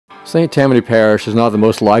St. Tammany Parish is not the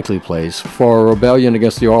most likely place for a rebellion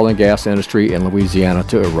against the oil and gas industry in Louisiana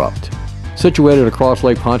to erupt. Situated across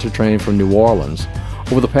Lake Pontchartrain from New Orleans,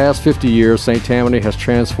 over the past 50 years, St. Tammany has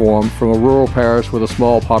transformed from a rural parish with a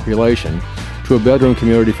small population to a bedroom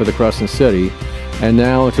community for the Crescent City, and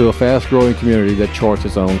now into a fast-growing community that charts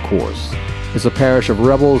its own course. It's a parish of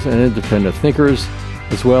rebels and independent thinkers,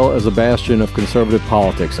 as well as a bastion of conservative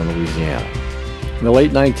politics in Louisiana. In the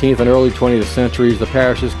late 19th and early 20th centuries, the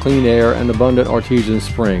parish's clean air and abundant artesian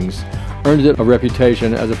springs earned it a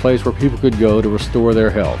reputation as a place where people could go to restore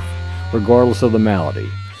their health, regardless of the malady.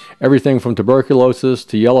 Everything from tuberculosis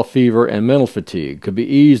to yellow fever and mental fatigue could be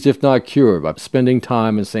eased, if not cured, by spending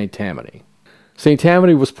time in St. Tammany. St.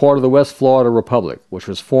 Tammany was part of the West Florida Republic, which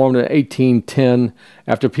was formed in 1810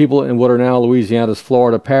 after people in what are now Louisiana's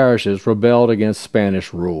Florida parishes rebelled against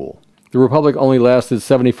Spanish rule. The Republic only lasted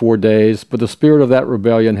 74 days, but the spirit of that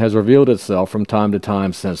rebellion has revealed itself from time to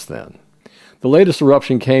time since then. The latest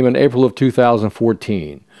eruption came in April of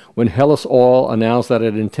 2014, when Helis Oil announced that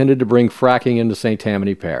it intended to bring fracking into St.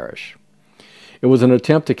 Tammany Parish. It was an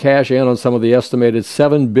attempt to cash in on some of the estimated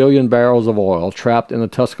 7 billion barrels of oil trapped in the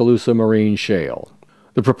Tuscaloosa Marine Shale.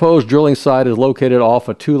 The proposed drilling site is located off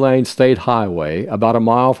a 2-lane state highway about a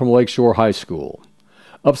mile from Lakeshore High School.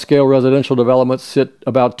 Upscale residential developments sit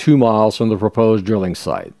about 2 miles from the proposed drilling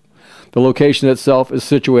site. The location itself is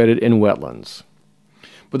situated in wetlands.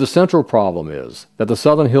 But the central problem is that the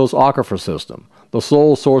Southern Hills Aquifer System, the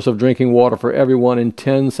sole source of drinking water for everyone in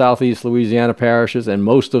 10 southeast Louisiana parishes and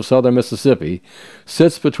most of southern Mississippi,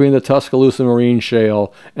 sits between the Tuscaloosa Marine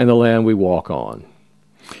Shale and the land we walk on.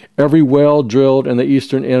 Every well drilled in the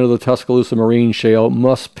eastern end of the Tuscaloosa Marine Shale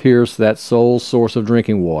must pierce that sole source of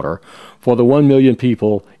drinking water for the 1 million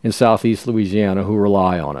people in southeast Louisiana who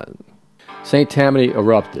rely on it. St. Tammany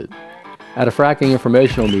erupted. At a fracking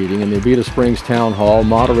informational meeting in the Abita Springs Town Hall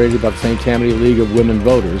moderated by the St. Tammany League of Women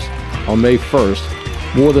Voters on May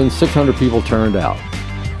 1st, more than 600 people turned out.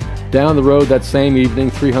 Down the road that same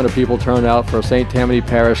evening, 300 people turned out for a St. Tammany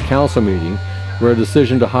Parish Council meeting where a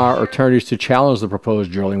decision to hire attorneys to challenge the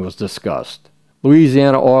proposed drilling was discussed.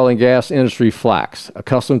 Louisiana oil and gas industry flacks,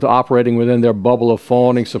 accustomed to operating within their bubble of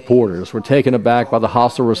fawning supporters, were taken aback by the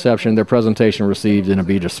hostile reception their presentation received in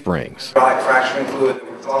Abita Springs. Hydraulic fracturing fluid that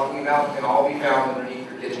we're talking about can all be found underneath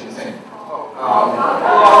your kitchen sink.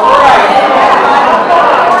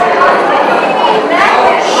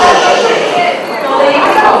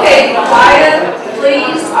 Okay, quiet,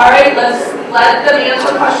 please. All right, let's let them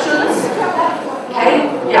answer questions. Okay,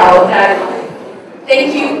 yeah, okay.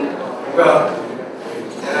 Thank you. Well,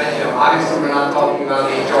 obviously we're not talking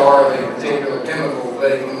about HR of a particular chemical,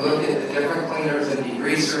 but if you look at the different cleaners and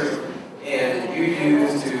degreasers and you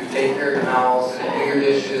use to take care of your house and do your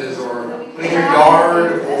dishes or clean your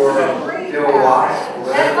yard or fill a wash or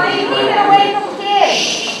whatever.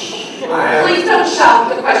 Please don't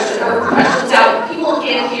shout the questions out. People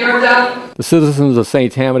can't hear them. The citizens of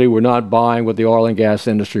St. Tammany were not buying what the oil and gas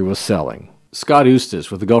industry was selling. Scott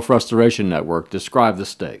Eustace with the Gulf Restoration Network described the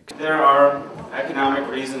stakes. There are economic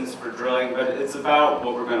reasons for drilling, but it's about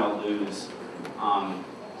what we're going to lose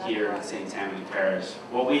here in St. Tammany Parish.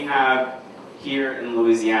 What we have here in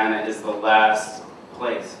Louisiana is the last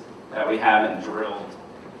place that we haven't drilled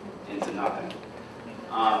into nothing.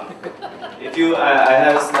 I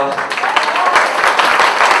have a slide.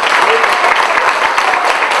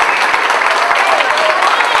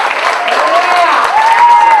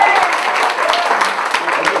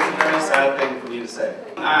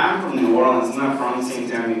 I'm from New Orleans. I'm not from St.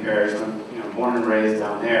 Tammany Parish. I'm born and raised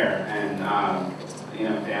down there, and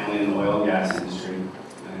family in the oil and gas industry.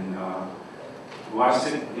 And we watched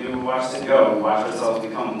it go. We watched ourselves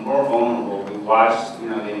become more vulnerable. We watched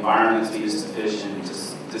the environments we used to fish in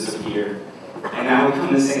just disappear. And now we come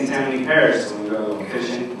to St. Tammany Parish when we go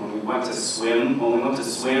fishing. When we went to swim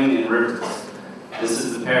in rivers. This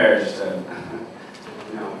is the parish that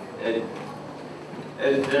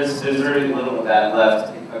there's very little of that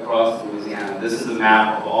left across Louisiana. This is a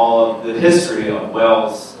map of all of the history of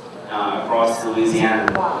wells across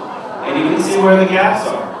Louisiana. And you can see where the gaps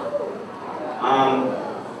are.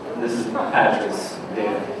 This is Patrick's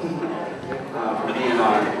data for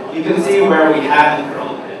DNR. You can see where we haven't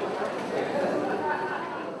drilled it.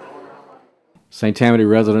 St. Tammany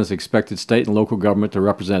residents expected state and local government to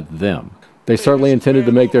represent them. They certainly intended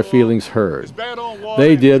to make their feelings heard.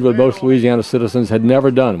 They did what most Louisiana citizens had never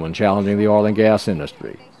done when challenging the oil and gas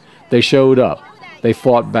industry. They showed up. They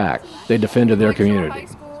fought back. They defended their community.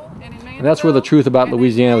 And that's where the truth about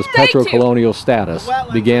Louisiana's petro-colonial status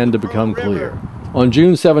began to become clear. On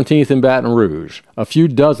June 17th in Baton Rouge, a few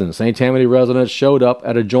dozen St. Tammany residents showed up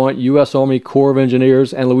at a joint U.S. Army Corps of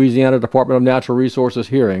Engineers and Louisiana Department of Natural Resources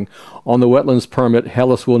hearing on the wetlands permit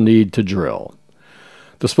Helis will need to drill.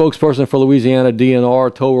 The spokesperson for Louisiana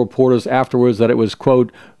DNR told reporters afterwards that it was,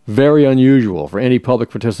 quote, very unusual for any public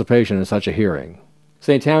participation in such a hearing.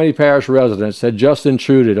 St. Tammany Parish residents had just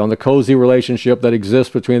intruded on the cozy relationship that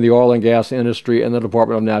exists between the oil and gas industry and the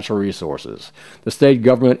Department of Natural Resources, the state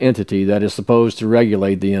government entity that is supposed to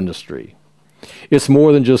regulate the industry. It's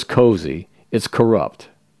more than just cozy, it's corrupt.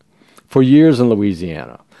 For years in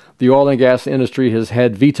Louisiana, the oil and gas industry has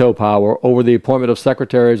had veto power over the appointment of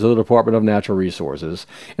secretaries of the Department of Natural Resources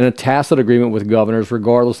in a tacit agreement with governors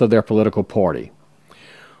regardless of their political party.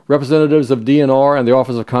 Representatives of DNR and the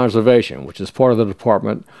Office of Conservation, which is part of the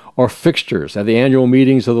department, are fixtures at the annual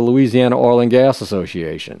meetings of the Louisiana Oil and Gas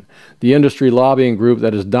Association, the industry lobbying group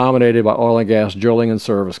that is dominated by oil and gas drilling and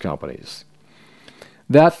service companies.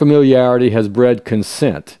 That familiarity has bred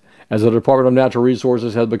consent, as the Department of Natural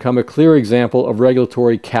Resources has become a clear example of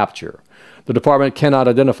regulatory capture. The department cannot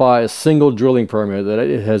identify a single drilling permit that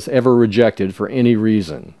it has ever rejected for any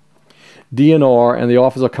reason. DNR and the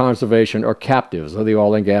Office of Conservation are captives of the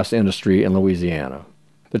oil and gas industry in Louisiana.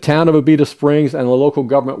 The town of Abita Springs and the local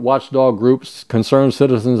government watchdog groups Concerned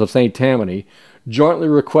Citizens of St. Tammany jointly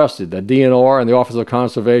requested that DNR and the Office of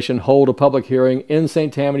Conservation hold a public hearing in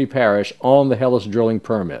St. Tammany Parish on the Helis drilling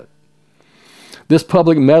permit. This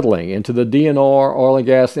public meddling into the DNR oil and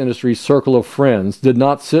gas industry circle of friends did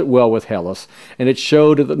not sit well with Helis, and it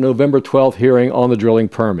showed at the November 12th hearing on the drilling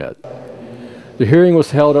permit. The hearing was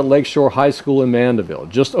held at Lakeshore High School in Mandeville,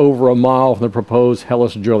 just over a mile from the proposed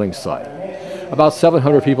Helis drilling site. About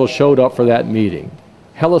 700 people showed up for that meeting.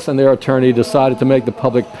 Helis and their attorney decided to make the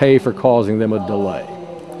public pay for causing them a delay.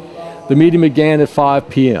 The meeting began at 5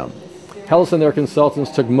 p.m. Helis and their consultants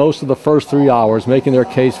took most of the first 3 hours making their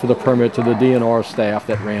case for the permit to the DNR staff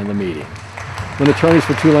that ran the meeting. When attorneys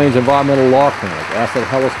for Tulane's environmental law clinic asked that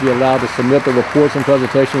Helis be allowed to submit the reports and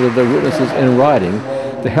presentations of their witnesses in writing,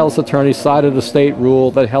 the Helis attorney cited a state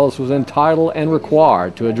rule that Helis was entitled and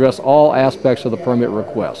required to address all aspects of the permit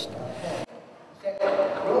request.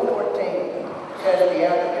 Rule 14 says the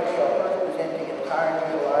applicant shall first present the entire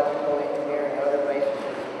geological, engineering, and other bases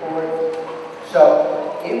of report.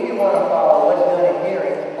 So, if you want to follow what's done in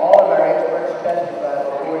hearing, all of our experts testify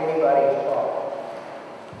before anybody is called.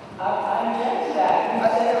 I object to that. You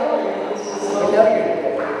said earlier this is I know you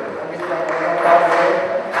did. I'm just saying we're going to follow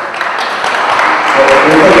it.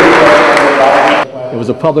 It was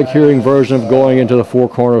a public hearing version of going into the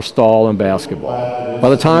four-corner stall in basketball. By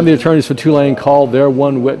the time the attorneys for Tulane called their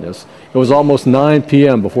one witness, it was almost 9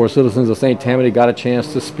 p.m. before citizens of St. Tammany got a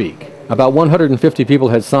chance to speak. About 150 people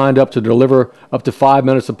had signed up to deliver up to 5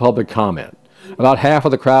 minutes of public comment. About half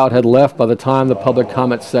of the crowd had left by the time the public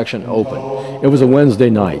comment section opened. It was a Wednesday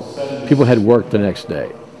night. People had worked the next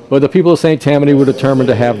day. But the people of St. Tammany were determined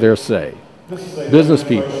to have their say. Business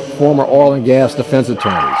people, former oil and gas defense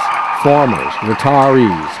attorneys, farmers,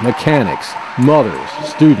 retirees, mechanics, mothers,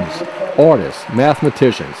 students, artists,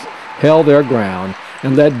 mathematicians held their ground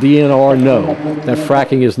and let DNR know that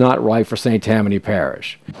fracking is not right for St. Tammany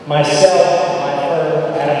Parish. Myself, my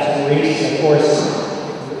firm, Adams & Reese, and of course,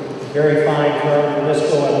 very fine firm,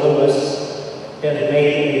 Driscoll and Lewis, has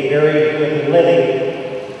made a very good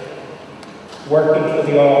living working for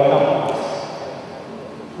the oil companies.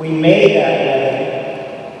 We made that living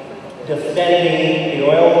defending the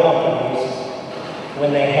oil companies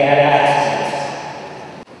when they had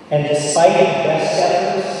accidents. And despite the best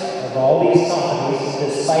efforts of all these companies,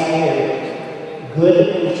 despite their good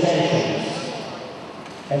intentions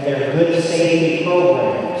and their good safety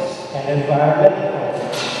programs and environmental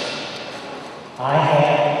programs, I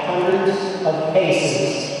had hundreds of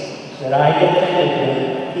cases that I defended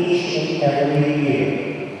them each and every year.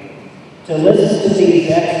 To listen to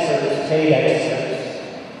these experts, state experts,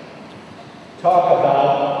 talk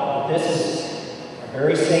about this is a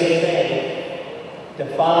very safe thing,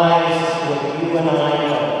 defies what you and I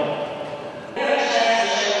know. We have a chance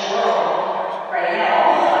to show the world right now,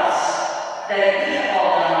 all of us, that we have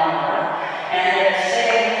all done our work, and that say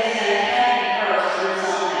we can first do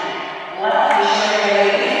something. Why don't we show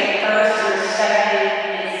everybody we can first in respecting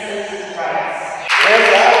its citizens' rights?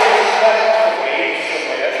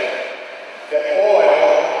 That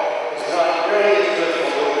oil is not really as good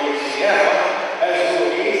for Louisiana as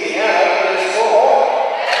Louisiana is for oil.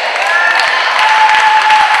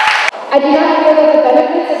 I do not feel that the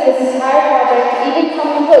benefits of this entire project even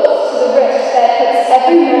come close to the risk that puts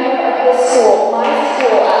every member of this school, my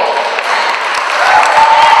school, at.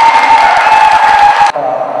 I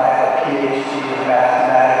have a PhD in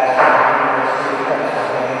mathematics from the University of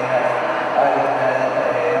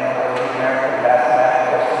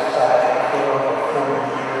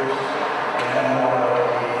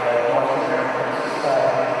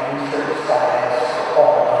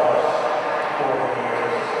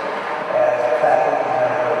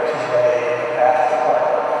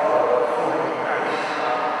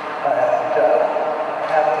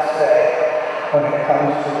when it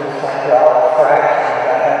comes to this hydraulic fracturing.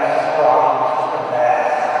 I have some problems with that.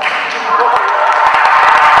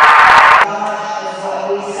 Much is what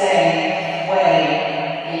we say way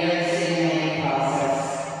in your decision-making process.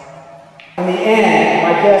 In the end,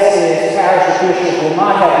 my guess is parish officials will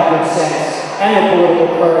not have the good sense and the political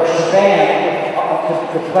courage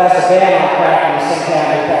to pass a ban on fracking in St.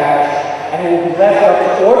 Tammany Parish, and it will be left up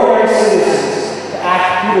to ordinary citizens to act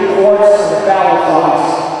through the courts and the ballot funds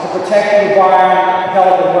to protect the environment,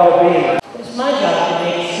 health, and well-being. It's my job to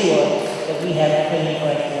make sure that we have clean,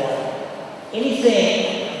 fresh water.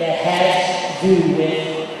 Anything that has to do with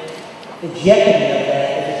the jeopardy of that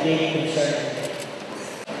is a big concern to me.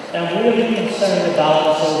 And I'm really concerned about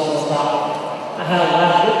the social problem. I have a lot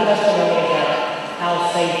of good testimony about how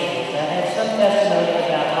safe it is. I have some testimony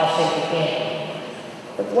about how safe it can be.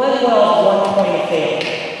 But one well is one point of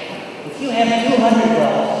failure. If you have 200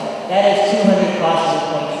 wells, that is 200 possible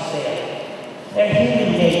points of failure. They're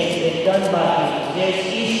human made, they're done by people. There's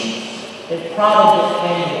issues, there's problems with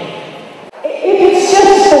pending. If it's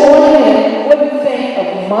just for 1 minute, wouldn't think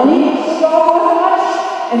of money to solve that much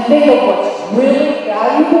and think of what's really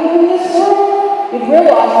valuable in this world, you'd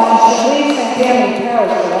realize you should leave St. Tammany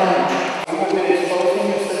Parish alone. We have been exposing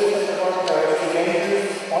the citizens of our parish to dangers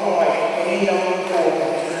unlike any known before in the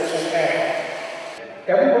history of St. Tammany.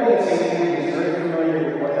 Everybody in St. Tammany is very familiar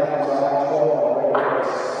with what happens on I-12 on a regular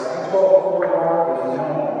basis. The I-12 corridor is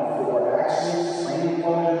known for accidents, rain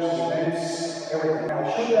closures, events, everything. Now,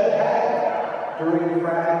 should that happen during the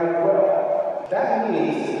fracking of the well, that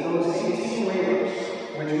means that those 18 wheelers,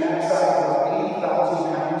 which max out about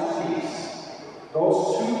 80,000 pounds apiece, those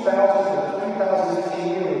 2,000 to 3,018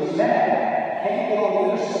 wheelers now can't get on the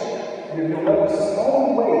interstate. And if you'll notice, the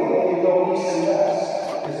only way they go east and west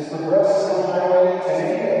is to progress on Highway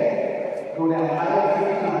 10A, go down Highway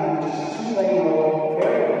 59, which is a 2-lane road,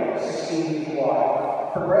 barely 16 feet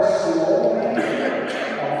wide, progress through Old Main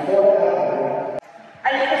on 4th Avenue. I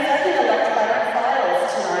presented electronic files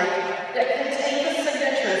tonight that contain the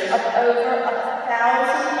signatures of over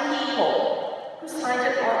 1,000 people who signed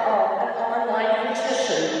an online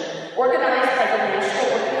petition organized by the National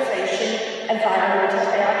Organization Environmental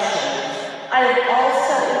Action. I have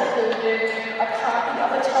also included a copy of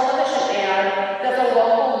a television ad that the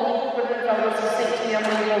local League of Women Voters of St.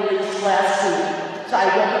 Tammany released last week. So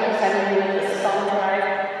I will be presenting you with this thumb drive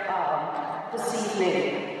this evening.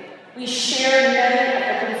 We share many of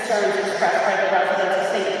the concerns expressed by the residents of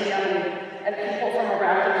St. Tammany and people from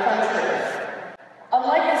around the country.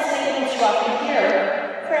 Unlike the statements you often hear,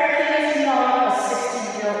 fracking is not a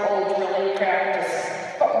 60-year-old drilling practice,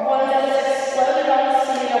 but one that has exploded on the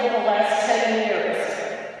scene over the last 10 years.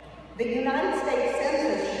 The United States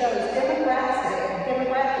Census shows demographics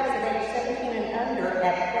of age 17 and under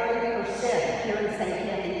at 30% here in St.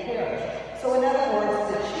 Tammany Parish. So in other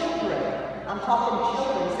words, the children, I'm talking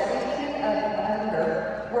children 17 and under,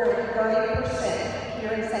 we're at 30%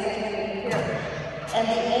 here in St. Tammany Parish. And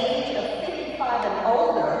the age of 55 and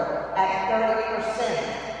older at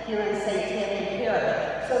 30% here in St. Tammany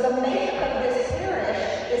Parish. So the makeup of this parish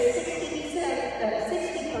is 60%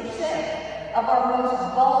 of our most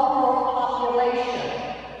vulnerable population,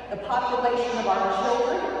 the population of our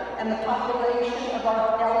children and the population of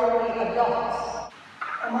our elderly adults.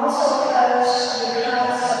 I'm also opposed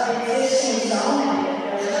because of the existing zoning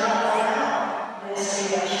that does not allow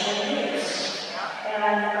this industrial use. And I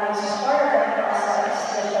was a part of that process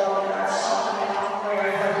that Bill and I was talking about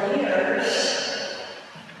where for years,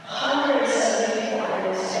 hundreds of people in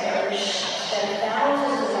this parish spent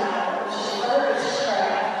thousands of hours to further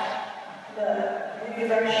craft the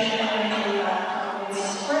reversion community in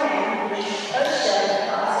spring, which first the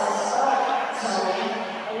process of zoning,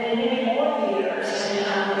 and then many more years in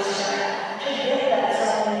Congress to get that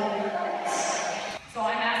zoning in place. So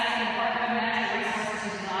I'm asking the Department of Natural Resources to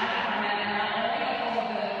deny the permit and not only uphold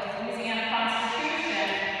the Louisiana Constitution,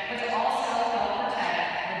 but to also help protect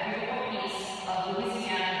the beautiful piece of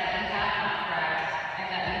Louisiana that we have not fracked and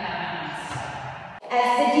that we have not messed up. As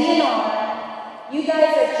the DNR, you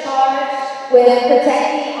guys are charged with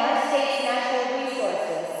protecting our state's natural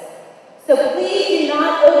resources. So please do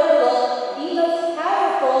not overlook the most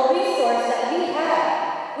powerful resource that we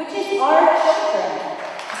have, which is our children.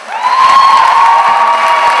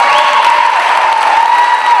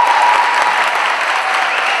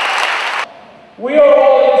 We are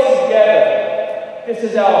all in this together. This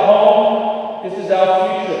is our home, this is our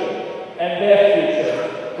future, and their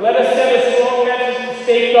future. Let us send a strong message to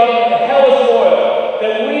state government and Helis Oil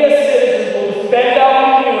that we as citizens will defend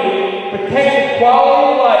our community, protect the quality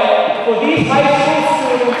of life for these high school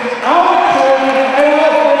students, our children, and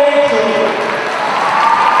our grandchildren.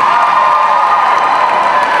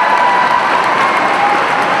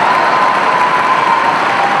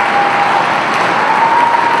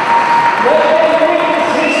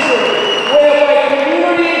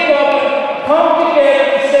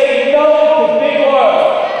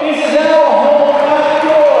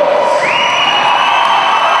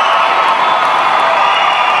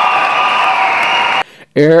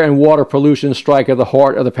 Air and water pollution strike at the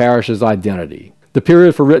heart of the parish's identity. The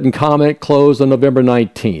period for written comment closed on November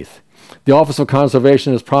 19th. The Office of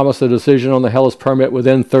Conservation has promised a decision on the Helis permit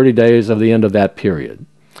within 30 days of the end of that period.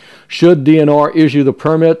 Should DNR issue the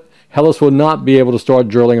permit, Helis will not be able to start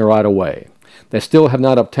drilling right away. They still have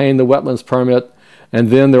not obtained the wetlands permit, and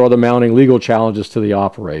then there are the mounting legal challenges to the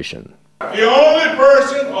operation. The only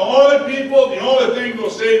person, the only people, the only thing that will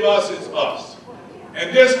save us is us.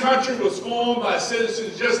 And this country was formed by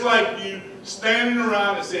citizens just like you, standing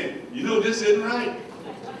around and saying, you know, this isn't right.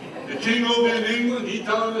 The king over in England, he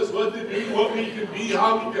telling us what to do, what we can be,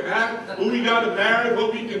 how we can act, who we got to marry,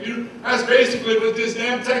 what we can do. That's basically what this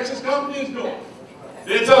damn Texas company is doing.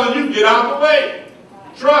 They're telling you, get out of the way.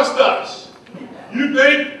 Trust us. You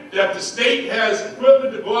think that the state has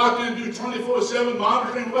equipment to go out there and do 24/7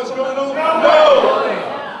 monitoring of what's going on?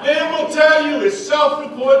 No. They will tell you it's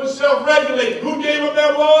self-reporting, self-regulating. Who gave them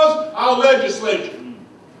their laws? Our legislature.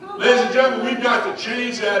 Ladies and gentlemen, we've got to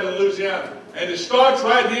change that in Louisiana. And it starts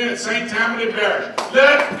right here in St. Tammany Parish.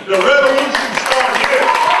 Let the revolution start here.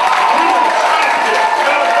 We will start here.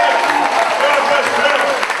 God bless you.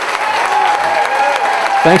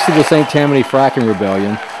 Thanks to the St. Tammany Fracking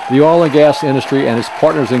Rebellion, the oil and gas industry and its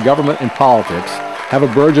partners in government and politics have a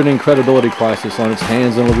burgeoning credibility crisis on its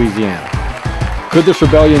hands in Louisiana. Could this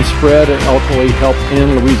rebellion spread and ultimately help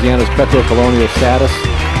end Louisiana's petro-colonial status?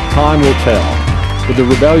 Time will tell. But the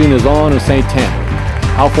rebellion is on in St. Tammany.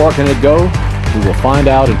 How far can it go? We will find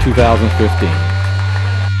out in 2015.